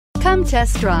Come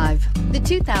test drive the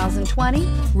 2020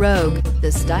 Rogue. The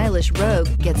stylish Rogue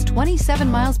gets 27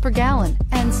 miles per gallon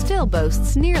and still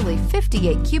boasts nearly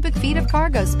 58 cubic feet of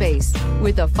cargo space.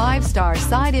 With a 5-star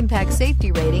side impact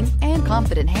safety rating and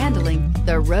confident handling,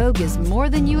 the Rogue is more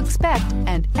than you expect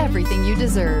and everything you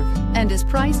deserve, and is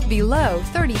priced below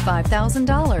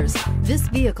 $35,000. This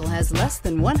vehicle has less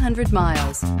than 100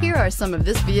 miles. Here are some of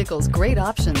this vehicle's great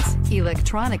options: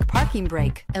 electronic parking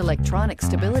brake, electronic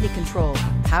stability control,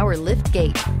 power lift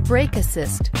gate, brake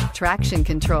assist, traction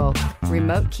control,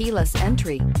 remote keyless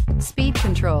entry, speed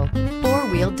control,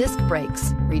 4-wheel disc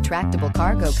brakes, retractable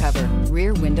cargo cover,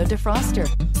 rear window defroster.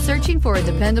 Searching for a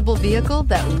dependable vehicle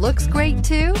that looks great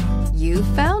too? You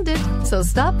found it, so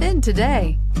stop in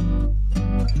today.